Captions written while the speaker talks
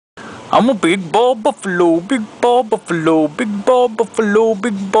I'm a big ball buffalo, big ball buffalo, big ball buffalo,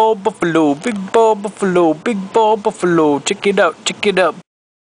 big ball buffalo, big ball buffalo, big ball buffalo. Check it out, check it out.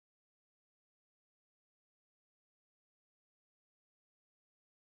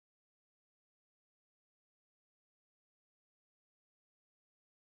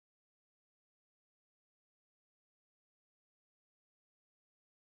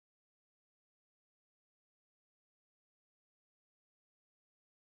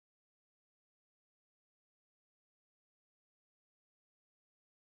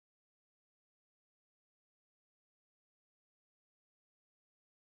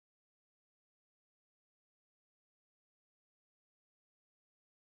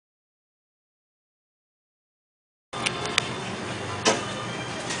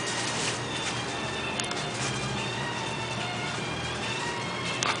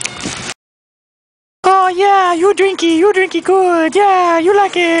 Oh yeah, you drinky good. Yeah, you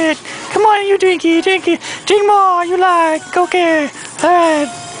like it. Come on, you drinky, drink more. You like? Okay. All right.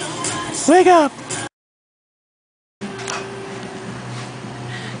 Wake up.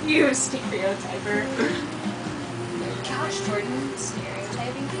 You stereotyper. Gosh, Jordan,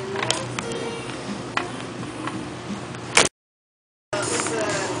 stereotyping people.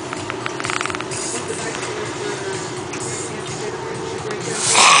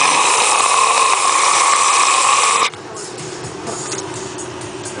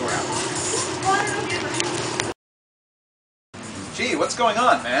 Gee, what's going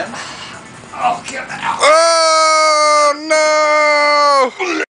on, man? Oh, get out. Oh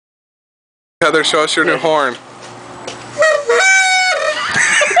no! Heather, show us your new horn.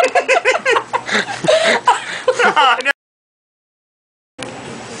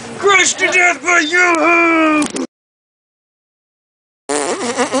 Crushed to death by you.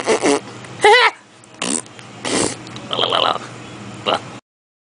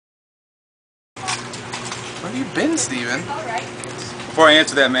 Where have you been, Steven? Before I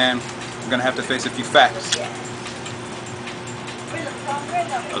answer that, man, I'm gonna have to face a few facts.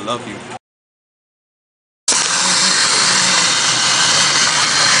 I love you.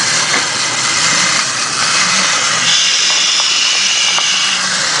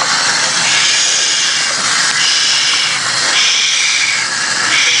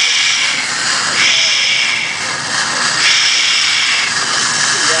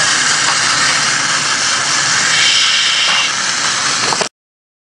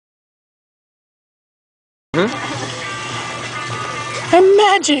 I'm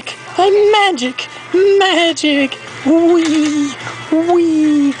magic. I'm magic. Magic. Wee.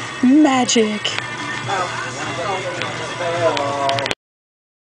 Magic.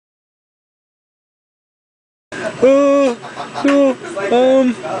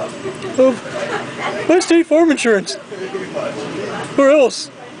 My State Farm insurance. Where else?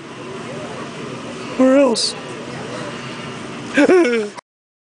 Where else?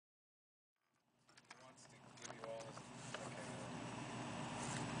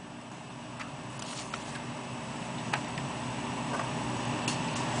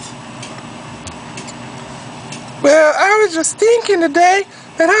 Well, I was just thinking today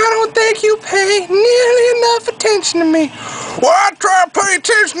that I don't think you pay nearly enough attention to me. Well, I try to pay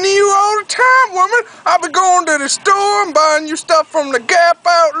attention to you all the time, woman. I'll be going to the store and buying you stuff from the Gap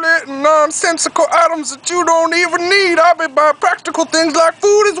outlet and nonsensical items that you don't even need. I'll be buying practical things like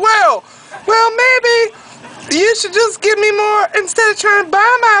food as well. Well, maybe you should just give me more instead of trying to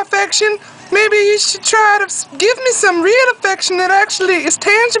buy my affection. Maybe you should try to give me some real affection that actually is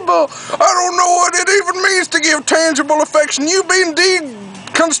tangible. I don't know what it even means to give tangible affection. You be indeed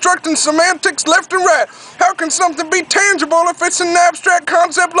constructing semantics left and right. How can something be tangible if it's an abstract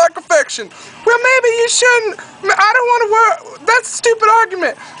concept like affection? Well, maybe you shouldn't. I don't want to work. That's a stupid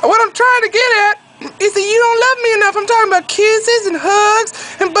argument. What I'm trying to get at is that you don't love me enough. I'm talking about kisses and hugs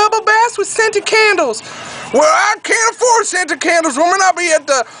and bubble baths with scented candles. Well, I can't afford scented candles, woman. I'll be at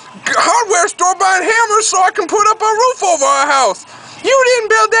the hardware store buying hammers so I can put up a roof over our house. You didn't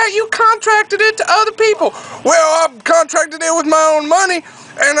build that. You contracted it to other people. Well, I contracted it with my own money,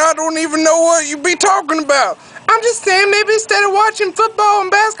 and I don't even know what you be talking about. I'm just saying, maybe instead of watching football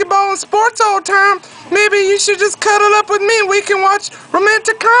and basketball and sports all the time, maybe you should just cuddle up with me and we can watch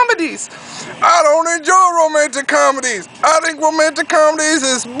romantic comedies. I don't enjoy romantic comedies. I think romantic comedies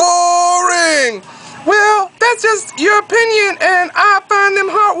is boring. Well, that's just your opinion, and I find them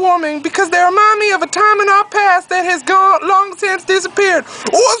heartwarming because they remind me of a time in our past that has long since disappeared.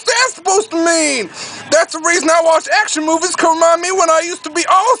 What's that supposed to mean? That's the reason I watch action movies, to remind me when I used to be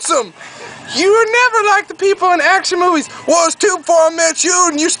awesome. You were never like the people in action movies. Well, it's too before I met you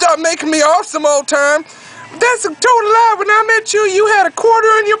and you stopped making me awesome all the time. That's a total lie. When I met you, you had a quarter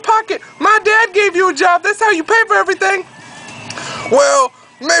in your pocket. how you pay for everything. Well,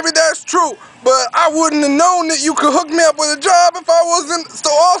 maybe that's true, but I wouldn't have known that you could hook me up with a job if I wasn't so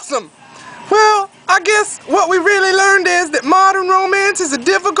awesome. Well, I guess what we really learned is that modern romance is a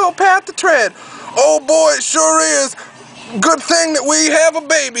difficult path to tread. Oh boy, it sure is. Good thing that we have a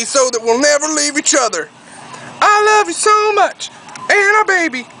baby so that we'll never leave each other. I love you so much. And our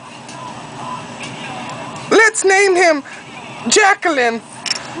baby. Let's name him Jacqueline.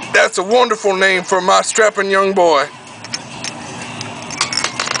 That's a wonderful name for my strapping young boy.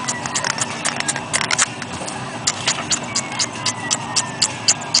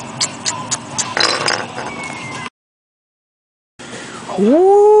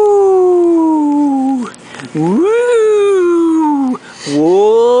 Woo! Woo!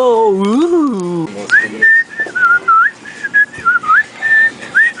 Whoa! Woo!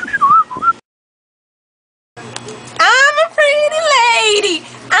 I'm a pretty lady.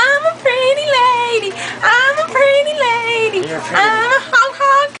 I'm a pretty lady. I'm a pretty lady. I'm a honk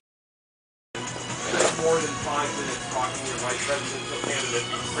honk. More than 5 minutes talking to my presidential candidate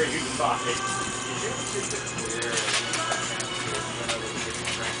for you to talk.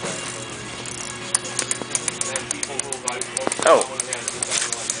 Oh,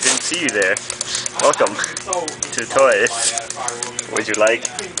 didn't see you there. Welcome to Toys. Would you like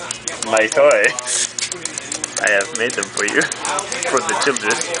my toys? I have made them for you, for the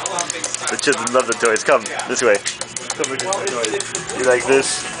children. The children love the toys. Come, this way. Come look at the toys. You like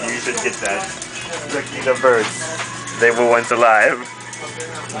this? You should get that. Look, these are birds. They were once alive.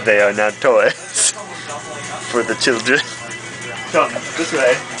 They are now toys for the children. Come, this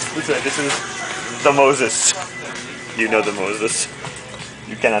way. This way. This is the Moses. You know the Moses.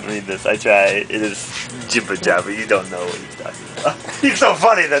 You cannot read this. I try. It is jibber jabber. You don't know what he's talking about. He's so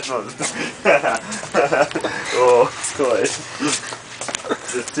funny, that's Moses. Oh, toys.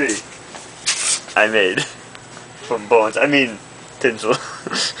 This tree I made from bones. I mean, tinsel.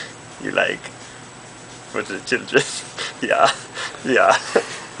 You like for the children? Yeah. Yeah.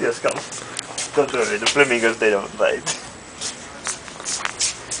 Yes, come. Don't worry. The flamingos, they don't bite.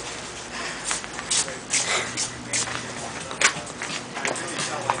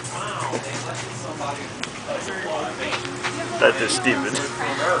 That is Steven.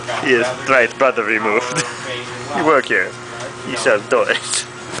 He is right brother removed. You work here. You sell toys.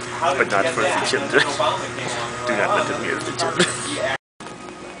 But not for the children. Do not let them hear the children.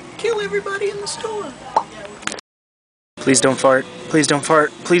 Kill everybody in the store. Please don't fart. Please don't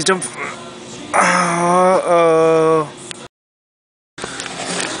fart. Please don't. Uh-oh.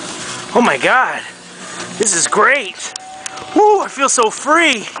 Oh my god. This is great. Woo, I feel so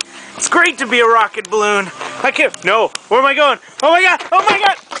free. It's great to be a rocket balloon. I can't. No. Where am I going? Oh my god. Oh my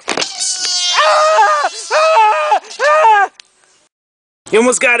god. Ah! Ah! Ah! You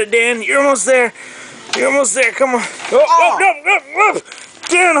almost got it, Dan. You're almost there. You're almost there. Come on. Oh, oh no, no, no.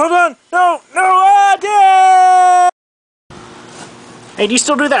 Dan, hold on. No, no. Ah, Dan. Hey, do you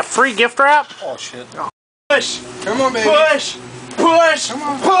still do that free gift wrap? Oh shit. Push. Come on, baby. Push. Push. Come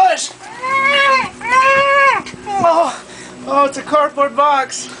on. Push. Oh, oh, it's a cardboard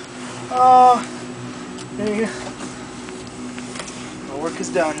box. Oh, there you go. My work is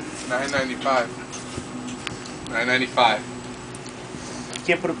done. $9.95. $9.95. You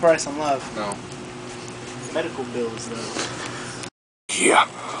can't put a price on love. No. Medical bills, though. Yeah.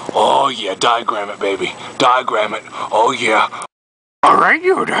 Oh, yeah. Diagram it, baby. Diagram it. Oh, yeah. All right,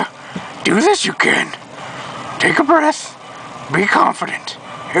 Yoda. Do this you can. Take a breath. Be confident.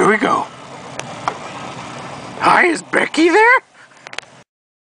 Here we go. Hi, is Becky there?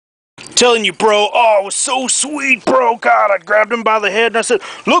 Telling you, bro. Oh, it was so sweet, bro. God, I grabbed him by the head and I said,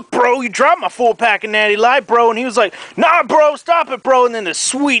 look, bro, you dropped my full pack of Natty Light, bro. And he was like, nah, bro, stop it, bro. And then this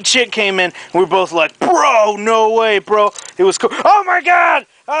sweet chick came in. And we were both like, bro, no way, bro. It was cool. Oh, my God.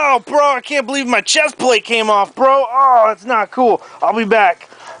 Oh, bro, I can't believe my chest plate came off, bro. Oh, that's not cool. I'll be back.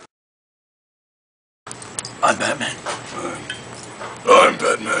 I'm Batman. I'm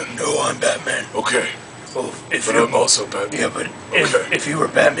Batman. No, I'm Batman. Okay. Oh, if But you I'm also Batman. yeah, but Okay. if you were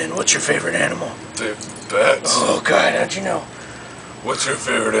Batman, what's your favorite animal? The bats. Oh God, how'd you know? What's your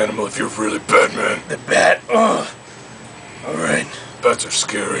favorite animal if you're really Batman? The bat. Oh, all right. Bats are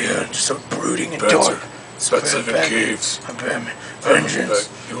scary. Yeah, just so brooding and Bats dark. are. Bats live in caves. I'm Batman. I'm Vengeance.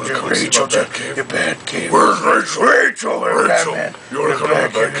 You wanna Your come see Rachel. my bat cave? Your bat cave. Where's Rachel? Rachel. Where's Rachel. Batman? You wanna Your come to my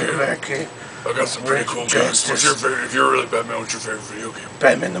bat bat cave, your cave? bat cave. I got some pretty cool games. Justice. What's your favorite? If you're really Batman, what's your favorite video game?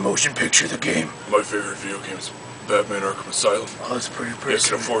 Batman the motion picture, the game. My favorite video game is Batman Arkham Asylum. Oh, that's pretty I can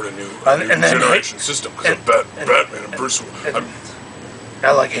impressive. afford a new And then generation system because I'm Batman and Bruce Wayne.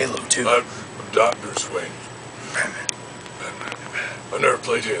 I like Halo too. I'm not Bruce Wayne. Batman. I never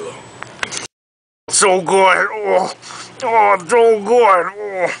played Halo. so good. Oh, oh, it's so good.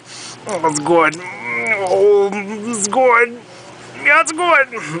 Oh, oh, it's good. Oh, it's good. Yeah, it's good.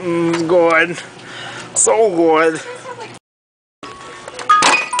 It's good. So good.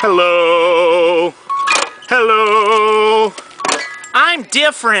 Hello. Hello. I'm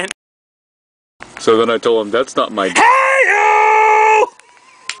different. So then I told him, that's not my... Hey-o!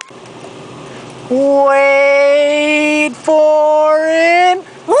 Wait for it.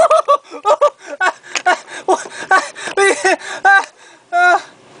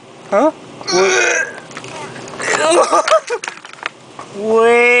 Huh?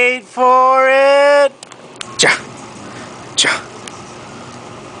 Wait for it. Ja. Ja.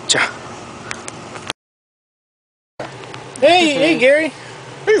 Ja. Hey, Gary.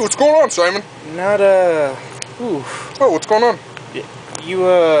 Hey, what's going on, Simon? Not ooh. Oh, what's going on? You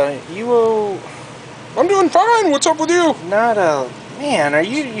I'm doing fine. What's up with you? not man, are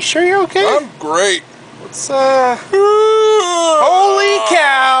you sure you're okay? I'm great. What's holy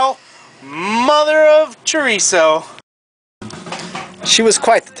cow, mother of chorizo. She was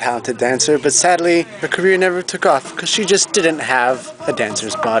quite the talented dancer, but sadly, her career never took off because she just didn't have a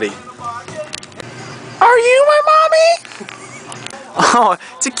dancer's body. Are you my mommy? Oh,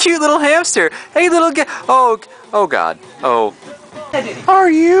 it's a cute little hamster. Hey, little guy. Oh God. Oh. Are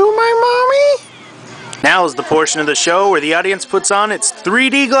you my mommy? Now is the portion of the show where the audience puts on its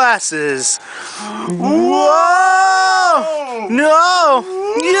 3D glasses. Whoa! No!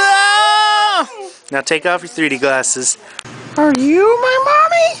 No! Now take off your 3D glasses. Are you my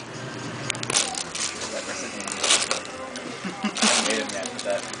mommy?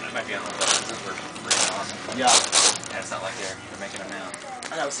 Yeah. It's not like they're making them now.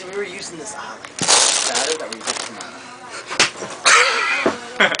 I know, see, we were using this batter that we whipped them out of.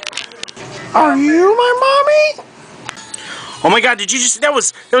 Are you my mommy? Oh my God! Did you just? That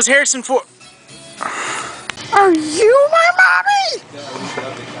was Harrison Ford. Are you my mommy?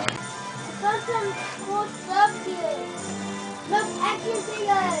 Got some cool stuff here. Look, I can see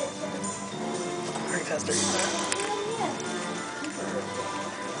it. Very fast, very fast.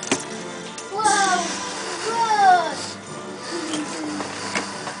 Whoa, whoa.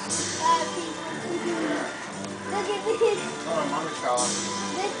 Look at this. Oh, Mommy's calling.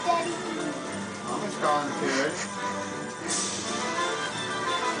 This daddy. Mommy's calling too.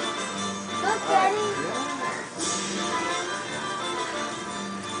 Look, daddy.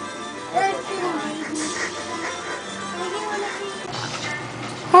 There's little baby.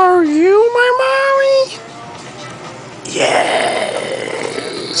 Are you my mommy? Yes.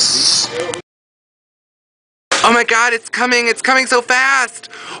 Oh my God, it's coming so fast.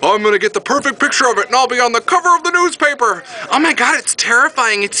 Oh, I'm gonna get the perfect picture of it and I'll be on the cover of the newspaper. Oh my God, it's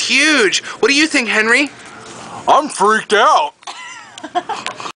terrifying, it's huge. What do you think, Henry? I'm freaked out.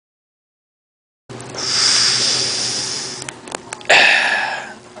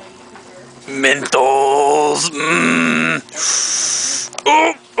 Mentos.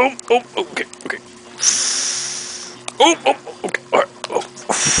 Oh, okay. Oh, okay. All right. Oh.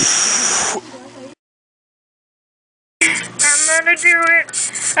 I'm gonna do it.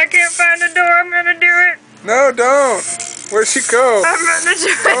 I can't find the door. I'm gonna do it. No, don't. Where'd she go? I'm gonna do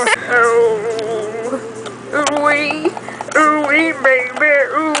it. Oh, ooh-wee, ooh-wee, baby,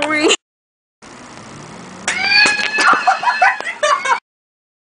 ooh-wee.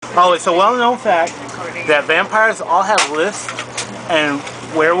 Oh, it's a well-known fact that vampires all have lisps and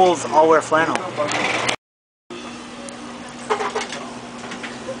werewolves all wear flannel.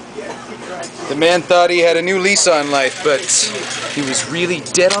 The man thought he had a new lease on life, but he was really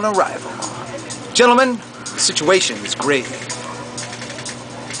dead on arrival. Gentlemen, the situation is grave.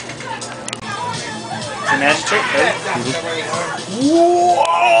 It's a magic trick, right?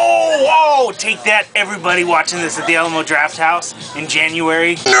 Whoa! Take that, everybody watching this at the Alamo Drafthouse in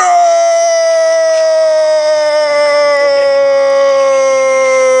January.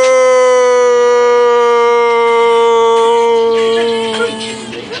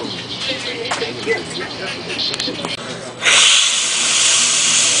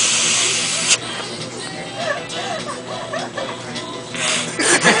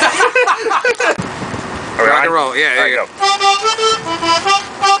 Rock and roll, yeah, there you go. That's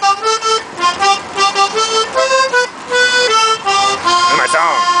my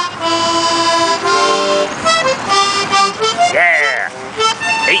song. Yeah!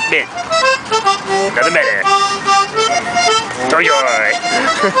 8-bit. Nothing better. Enjoy.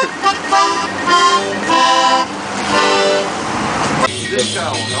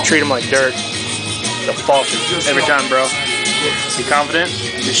 Treat them like dirt. They'll fall every time, bro. Be confident.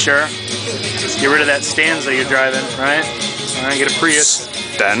 Be sure. Get rid of that Stanza you're driving, right? Alright, get a Prius.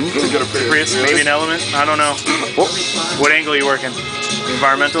 Then? Prius, maybe an element? I don't know. What angle are you working?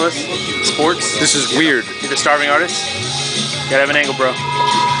 Environmentalist? Sports? This is weird. You the starving artist? Gotta have an angle, bro.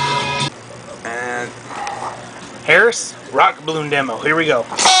 And Harris, rock balloon demo. Here we go.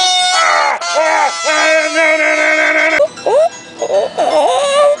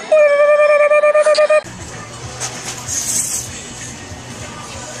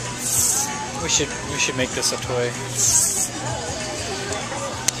 We should make this a toy.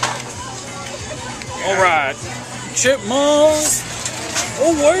 All right, chipmunks.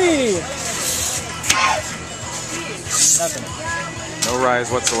 Away. Nothing. No rise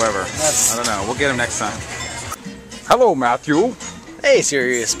whatsoever. I don't know. We'll get him next time. Hello, Matthew. Hey,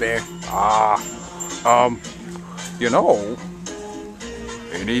 Serious Bear. You know,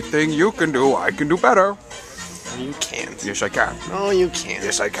 anything you can do, I can do better. You can't. Yes, I can. No, you can't.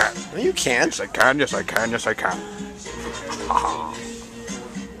 Yes, I can. No, you can't. Yes, I can. Yes, I can. Yes, I can.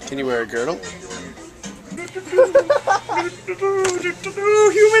 Can you wear a girdle?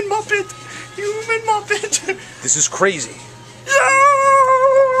 Human Muppet! Human Muppet! This is crazy.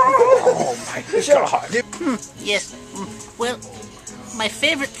 Oh my God. Yes. Well, my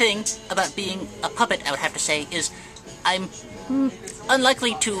favorite thing about being a puppet, I would have to say, is I'm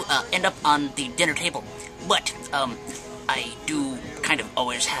unlikely to end up on the dinner table. But, I do kind of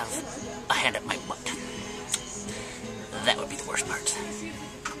always have a hand up my butt. That would be the worst part.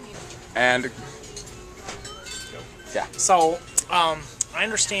 And yeah. So, I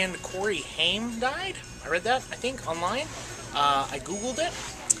understand Corey Haim died. I read that, I think, online. I Googled it.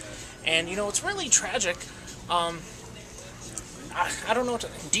 And, you know, it's really tragic. I don't know what to...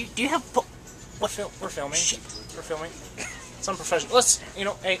 Do you have... We're filming. Shit. We're filming. It's unprofessional. Let's, you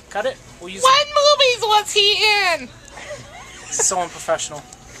know, hey, cut it. We'll use What movies was he in? It's so unprofessional.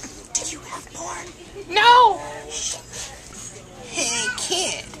 Did you have porn? No. Hey,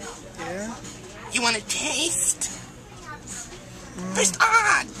 kid. Yeah? You want a taste? First,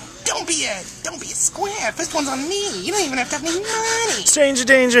 don't be a square. First one's on me. You don't even have to have any money. Stranger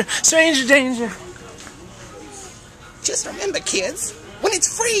danger, stranger danger. Just remember, kids, when it's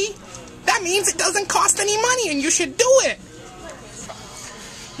free, that means it doesn't cost any money, and you should do it.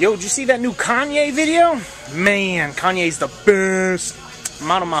 Yo, did you see that new Kanye video? Man, Kanye's the best.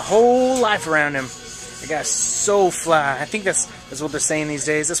 I'm out of my whole life around him. The guy's so fly. I think that's what they're saying these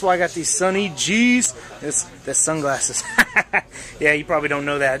days. That's why I got these Sunny G's. That's sunglasses. Yeah, you probably don't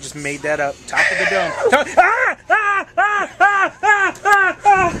know that. I just made that up. Top of the dome.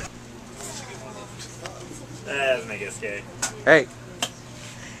 That doesn't make it scary. Hey.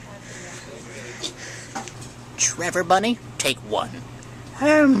 Trevor Bunny, take one.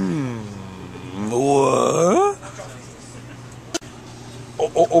 What?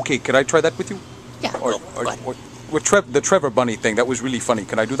 Okay, can I try that with you? Yeah, The Trevor Bunny thing, that was really funny.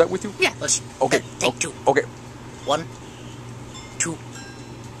 Can I do that with you? Yeah, let's... Okay. Take two. Okay. 1, 2,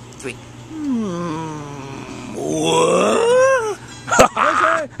 3. What?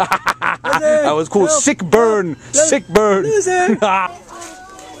 That was cool. Sick burn. Sick burn.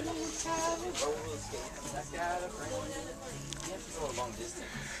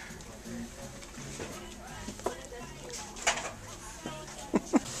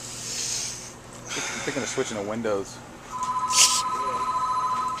 Thinking of switching to Windows.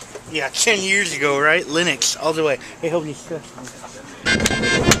 Yeah, 10 years ago, right? Linux, all the way. Hey, hope you stuff.